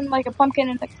blossomed like a pumpkin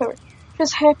in the clear. She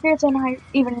was happier than I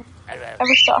even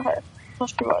ever saw her. Well,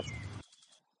 she was.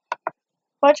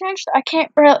 What changed? I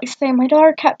can't really say. My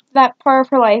daughter kept that part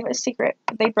of her life a secret.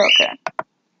 They broke her.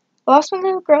 I lost my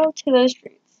little girl to those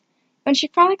streets. When she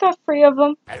finally got free of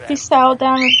them, she settled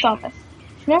down with Thomas.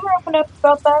 She never opened up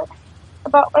about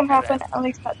what happened, at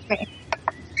least not to me.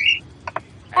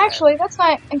 Actually, that's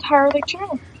not entirely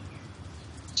true.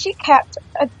 She kept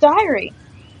a diary.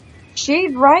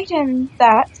 She'd write in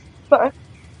that book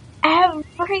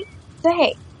every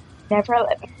day. Never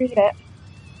let me read it,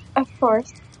 of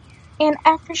course. And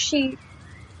after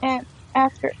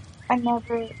I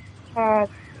never had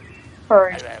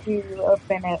her to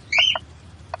open it.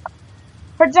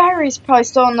 Her diary's probably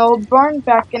still in the old barn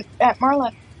back at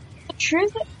Marlin. The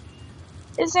truth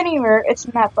is anywhere, it's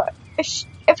in that book.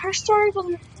 If her story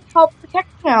will help protect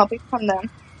Penelope from them,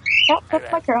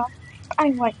 that's my girl.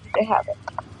 I want you to have it.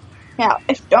 Now,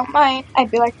 if you don't mind,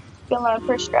 I'd be like to be alone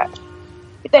for a stretch.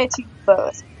 Good day to you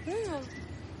both.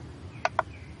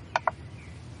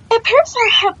 It appears our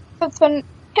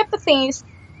Hippothines,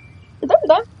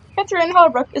 Catherine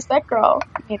Holbrook is that girl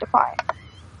you need to find.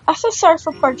 I'm so sorry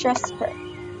for poor Jessica.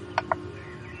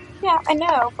 Yeah, I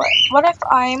know, but what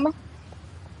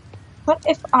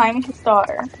if I'm his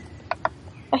daughter?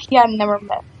 He had never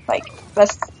met, like, the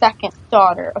second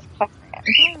daughter of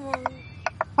Catherine.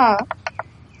 Huh.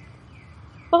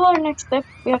 What's our next step?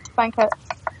 We have to find Cat.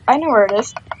 I know where it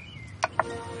is.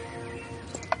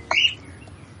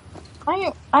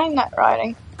 I'm not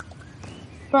riding.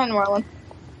 Join Marlin.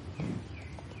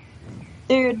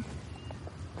 Dude,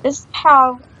 this is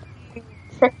how you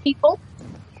trick people.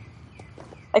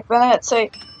 Like when I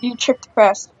say you trick the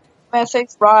press. When I say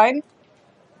ride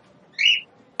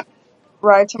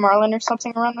to Marlin or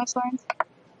something around those lines.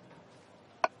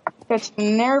 Go to the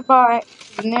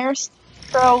nearest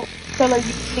girl killer you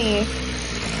see.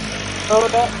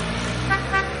 Load up.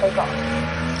 Take off.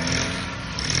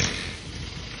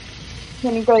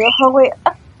 Then you go the whole way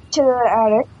up to the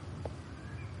attic.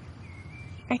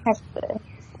 I have to.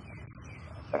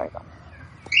 But I don't.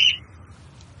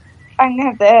 I'm gonna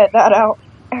have to edit that out.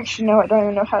 Actually, no, I don't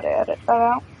even know how to edit that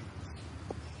out.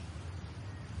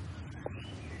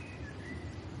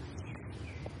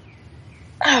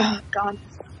 Oh, God.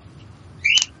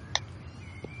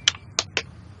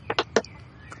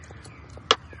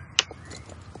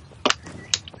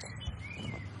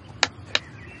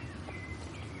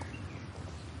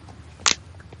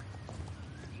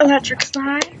 Electric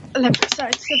slide, electric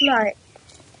side light.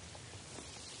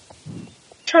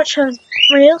 Cha-cha's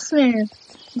real smooth.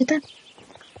 But then...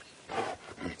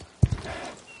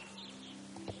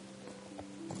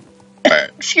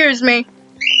 Excuse me.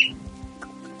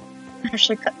 I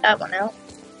should cut that one out.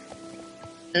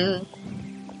 I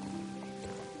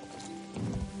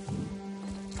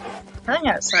think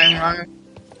I have something wrong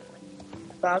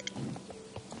about.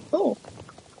 Oh,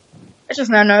 I just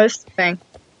now noticed the thing.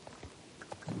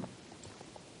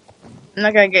 I'm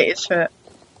not gonna get used to it.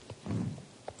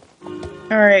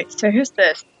 Alright, so who's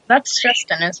this? That's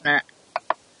Justin, isn't it?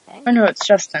 Oh no, it's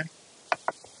Justin.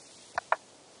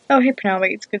 Oh, hey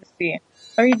Penelope, it's good to see you.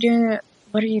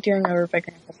 What are you doing over by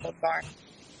Grandpa's old barn?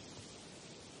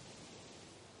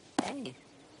 Hey.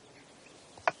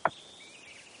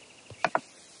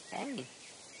 Hey.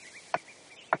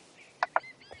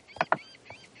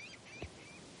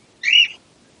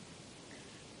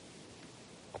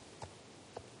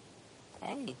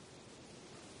 Hey.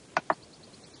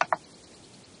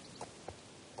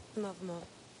 Move.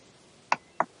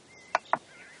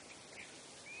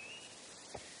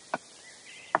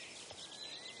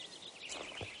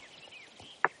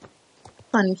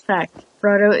 Fun fact,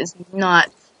 Frodo is not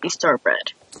a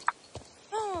Starbred.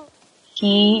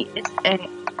 The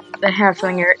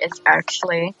halflinger is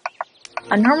actually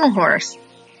a normal horse.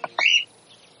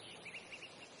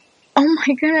 Oh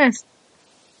my goodness.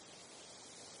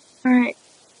 Alright.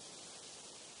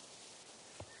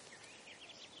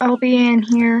 I'll be in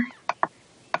here.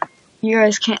 You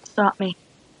guys can't stop me.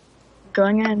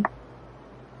 Going in.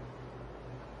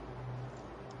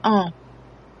 Oh.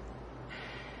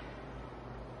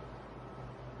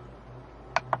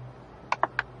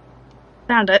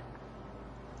 Found it.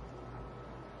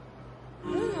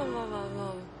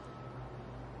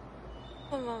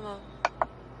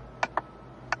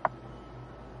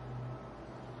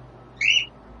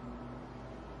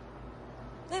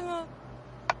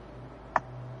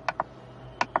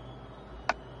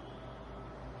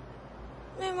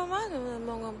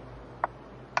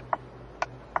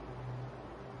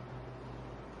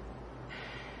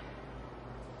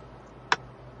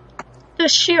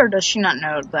 Does she or does she not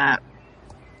know that?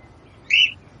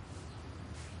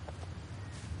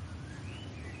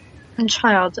 And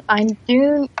child, I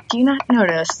do not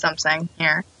notice something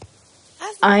here.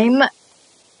 I'm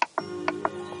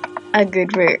a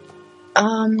good root. You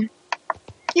are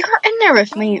in there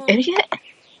with me, you idiot.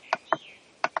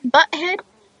 Butthead.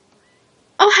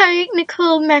 Oh, hi,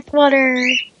 Nicole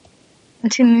McWater.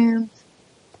 And 2 moves.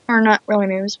 Or not really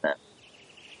moves, but.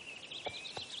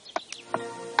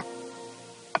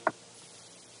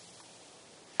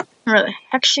 Where the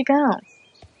heck's she go?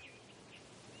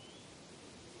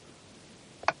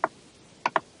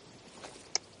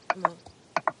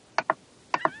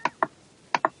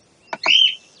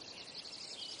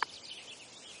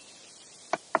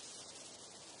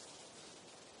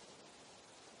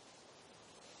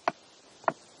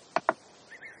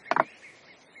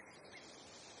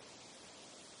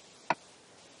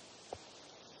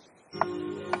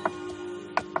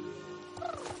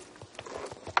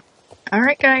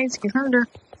 Alright guys, you heard her.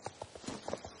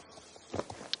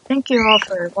 Thank you all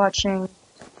for watching.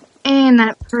 And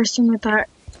that person with that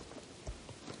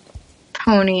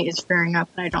pony is rearing up,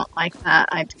 and I don't like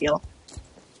that ideal.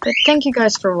 But thank you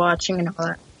guys for watching and all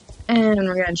that. And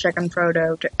we're gonna check on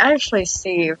Frodo to actually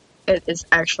see if it is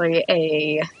actually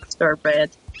a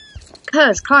Starbred.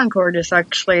 Because Concord is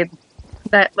actually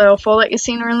that little foal that you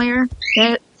seen earlier.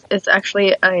 That is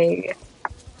actually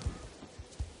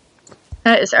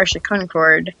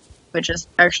Concord, which is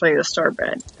actually the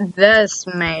Starbred. This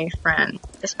my friend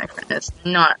is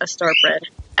not a Starbred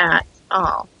at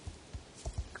all.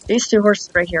 These two horses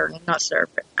right here are not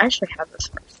Starbred. I actually have this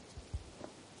horse.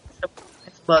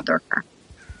 It's a little darker.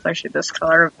 It's actually this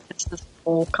color. It's this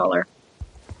full color.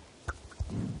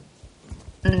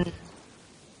 So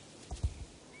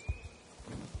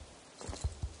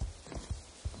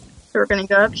we're gonna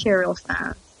go up here real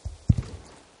fast.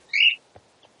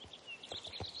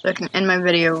 So I can end my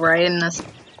video right in this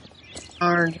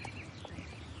order.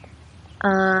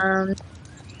 Well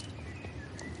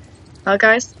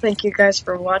guys, thank you guys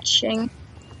for watching.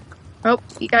 Hope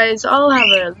you guys all have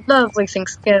a lovely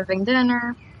Thanksgiving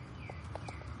dinner.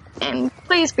 And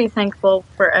please be thankful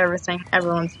for everything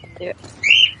everyone's doing.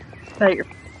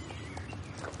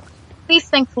 Be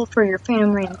thankful for your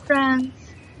family and friends.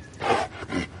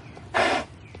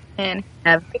 And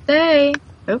have a good day.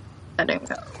 Oh, that didn't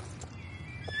go.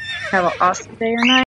 Have an awesome day or night.